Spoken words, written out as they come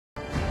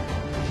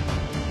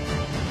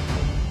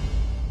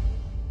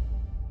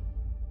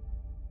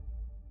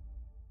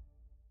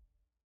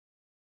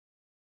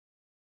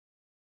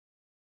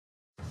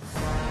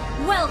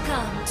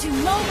Welcome to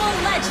Mobile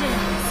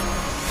Legends!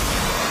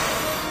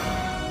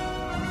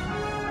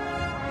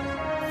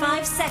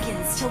 5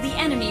 seconds till the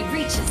enemy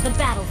reaches the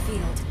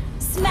battlefield.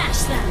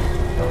 Smash them!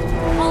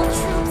 All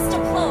troops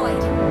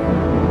deployed!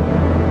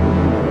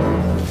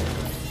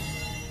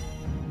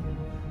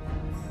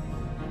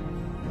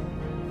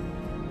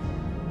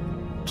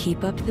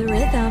 Keep up the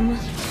rhythm.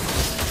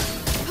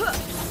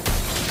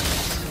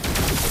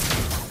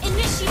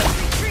 Initiate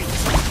retreat!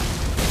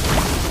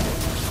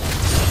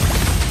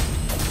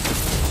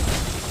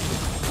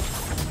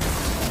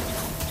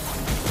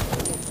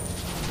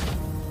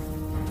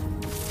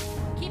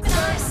 Keep an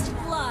eye. First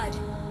blood.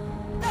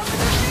 That was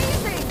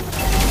amazing!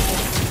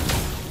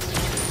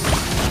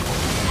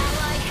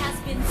 Ally has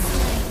been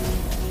slain.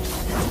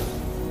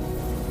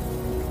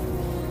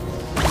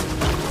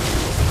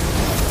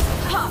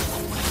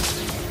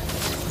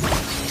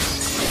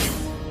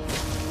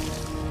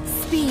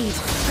 Speed,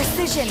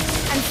 precision,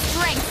 and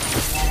strength.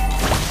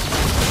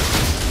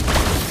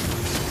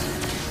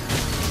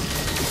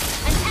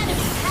 An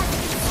enemy has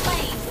been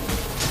slain.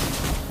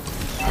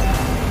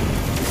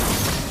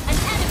 An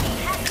enemy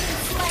has been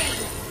slain.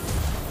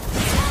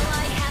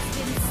 Ally has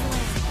been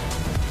slain.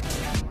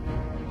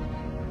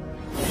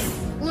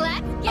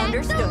 Let's get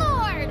Understood. the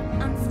Lord!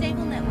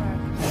 Unstable network.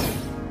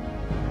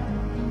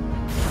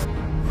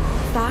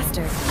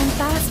 Faster and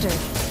faster.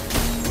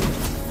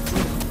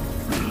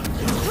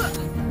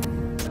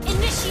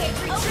 Initiate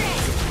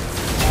retreat!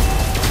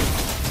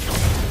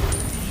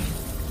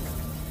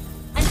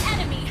 An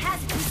enemy has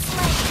been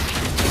slain!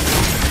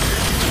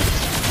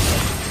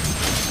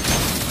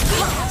 We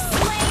have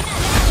slain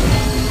an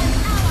enemy! An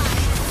ally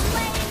has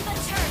slain the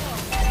turtle!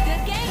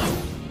 Good game!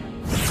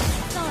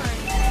 Sorry.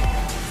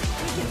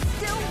 We can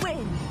still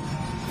win!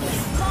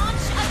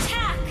 Launch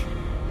attack!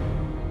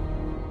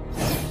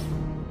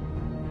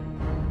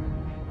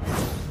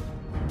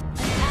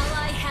 An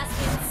ally has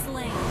been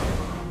slain.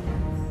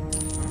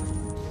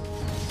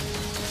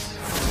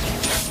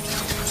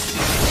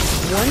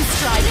 One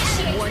strike,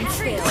 Initiate one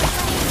retreat. fail.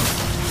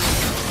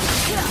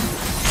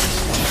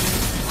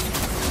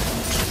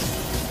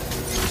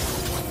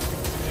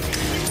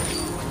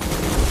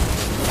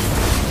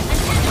 An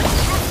enemy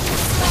has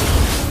been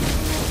slain.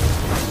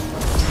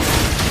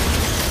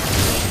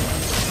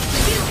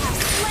 You have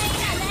slain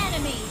an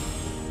enemy.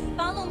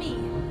 Follow me.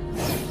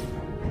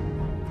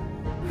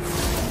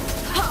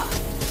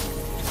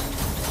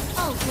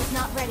 Ult is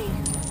not ready.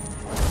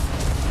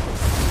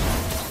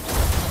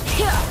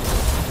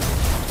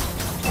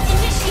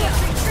 Initiate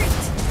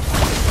retreat.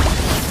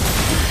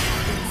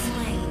 Been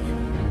slain.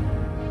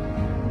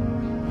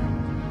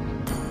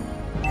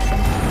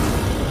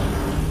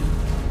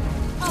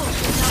 Ult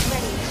is not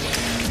ready.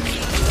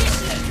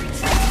 Initiate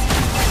retreat.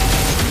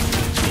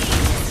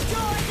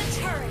 Destroy the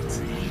turret.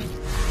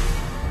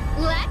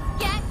 Let's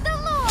get the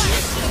Lord!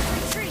 Initiate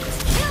retreat.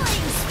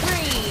 Killing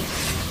spree.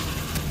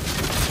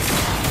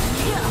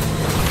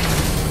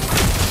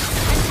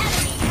 An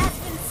enemy has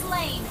been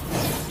slain.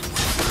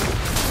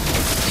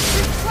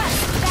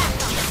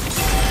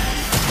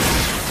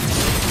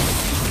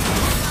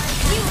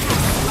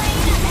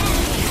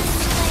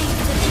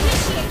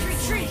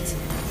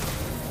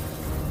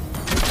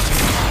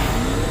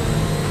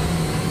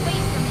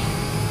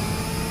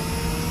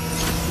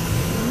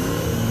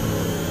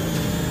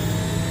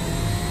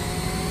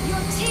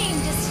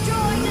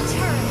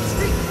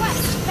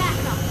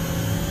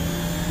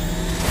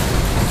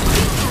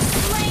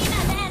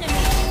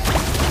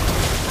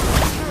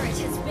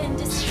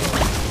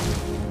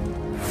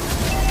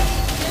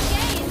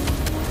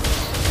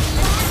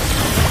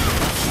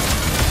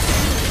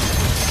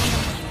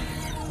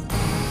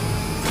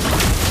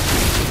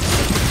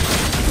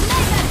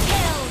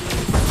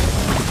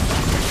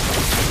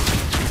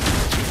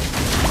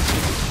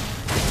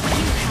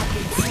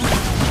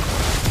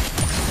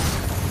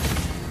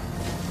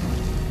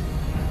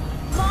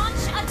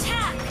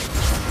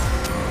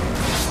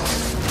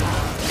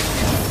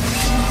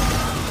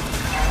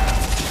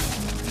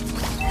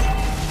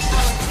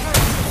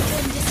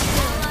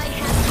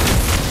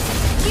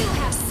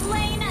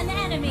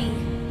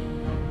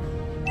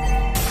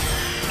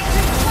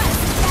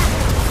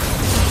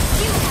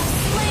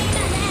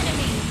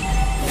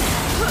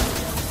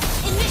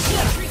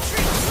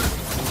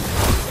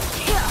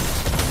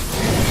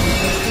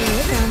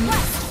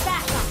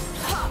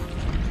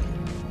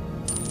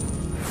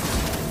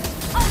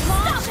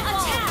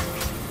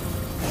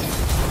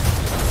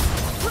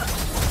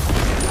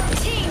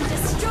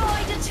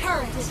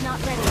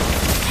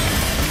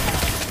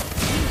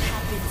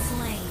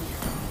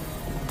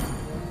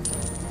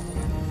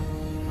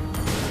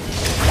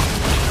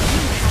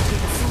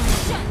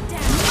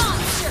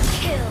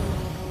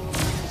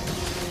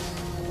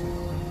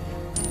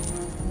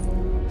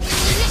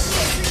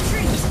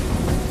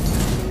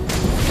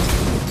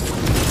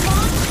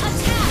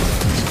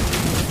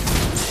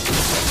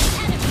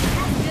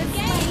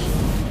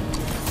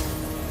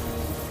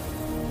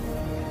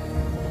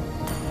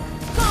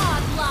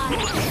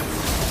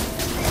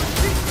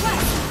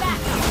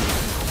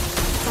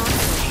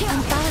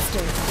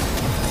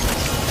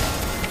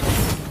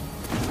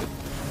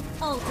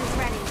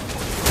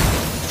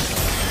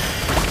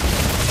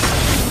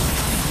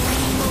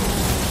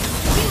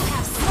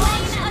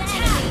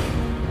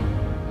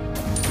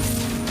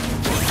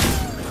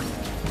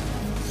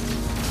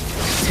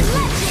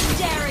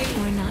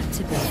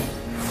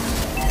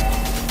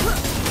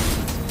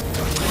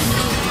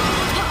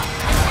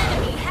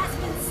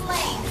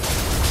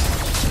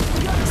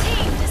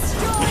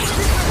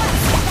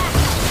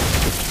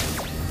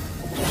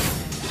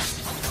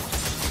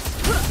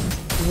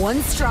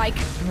 One strike,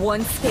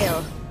 one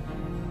skill.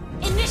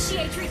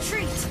 Initiate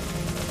retreat.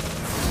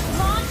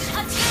 Launch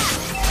attack.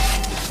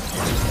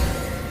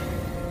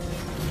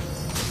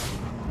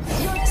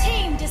 Your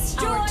team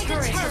destroyed the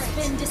turret. Has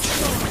been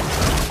destroyed.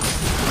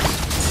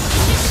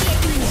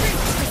 Initiate retreat.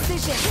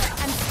 Precision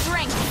and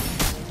strength.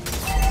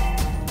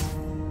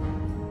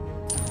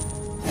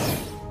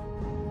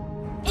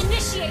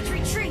 Initiate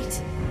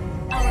retreat.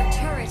 Our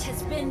turret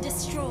has been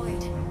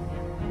destroyed.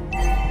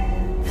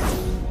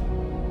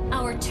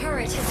 Our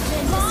turret has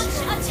been destroyed.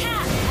 Launch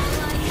attack.